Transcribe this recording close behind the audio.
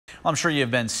I'm sure you've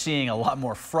been seeing a lot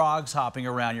more frogs hopping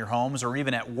around your homes or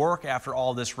even at work after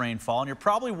all this rainfall, and you're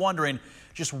probably wondering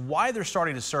just why they're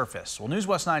starting to surface. Well, News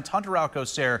West 9's Hunter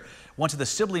Alcocer went to the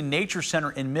Sibley Nature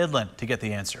Center in Midland to get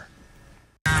the answer.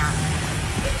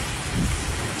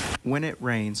 When it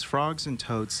rains, frogs and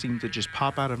toads seem to just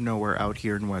pop out of nowhere out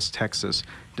here in West Texas,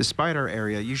 despite our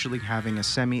area usually having a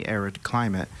semi-arid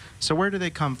climate. So where do they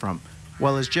come from?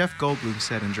 Well, as Jeff Goldblum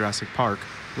said in Jurassic Park,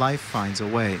 life finds a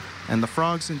way, and the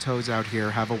frogs and toads out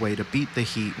here have a way to beat the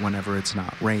heat whenever it's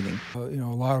not raining. A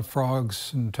lot of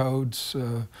frogs and toads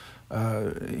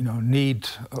need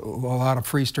a lot of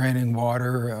free-standing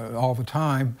water all the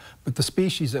time, but the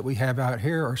species that we have out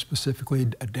here are specifically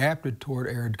adapted toward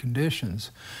arid conditions.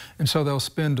 And so they'll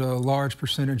spend a large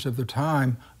percentage of their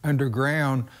time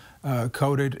underground,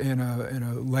 coated in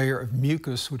a layer of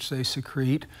mucus which they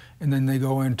secrete, and then they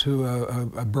go into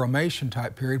a brumation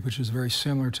type period, which is very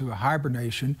similar to a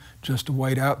hibernation, just to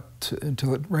wait out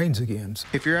until it rains again.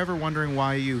 If you're ever wondering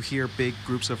why you hear big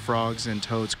groups of frogs and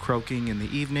toads croaking in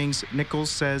the evenings, Nichols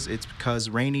says it's because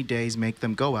rainy days make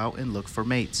them go out and look for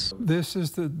mates. This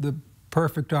is the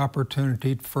perfect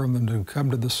opportunity for them to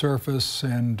come to the surface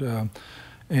and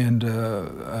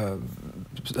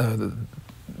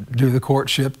do the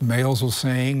courtship. Males will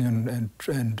sing and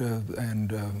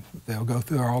they'll go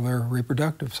through all their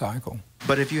reproductive cycle.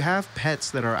 But if you have pets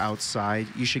that are outside,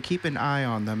 you should keep an eye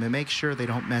on them and make sure they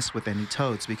don't mess with any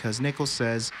toads, because Nichols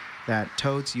says that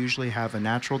toads usually have a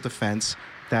natural defense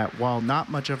that, while not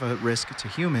much of a risk to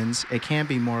humans, it can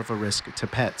be more of a risk to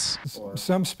pets.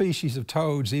 Some species of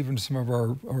toads, even some of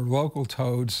our local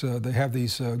toads, they have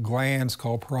these glands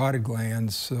called parotid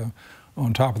glands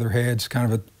on top of their heads,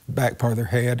 kind of a back part of their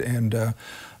head, and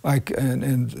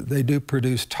they do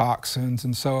produce toxins.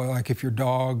 And so, like, if your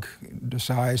dog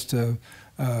decides to,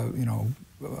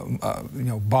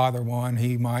 bother one,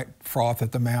 he might froth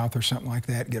at the mouth or something like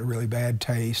that, get a really bad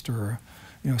taste, or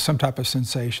some type of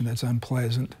sensation that's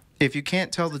unpleasant. If you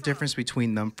can't tell the difference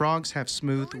between them, frogs have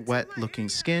smooth, wet-looking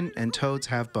skin, and toads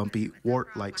have bumpy,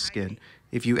 wart-like skin.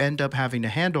 If you end up having to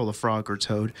handle a frog or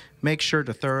toad, make sure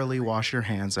to thoroughly wash your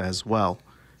hands as well.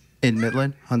 In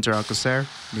Midland, Hunter Alcocer,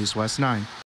 News West 9.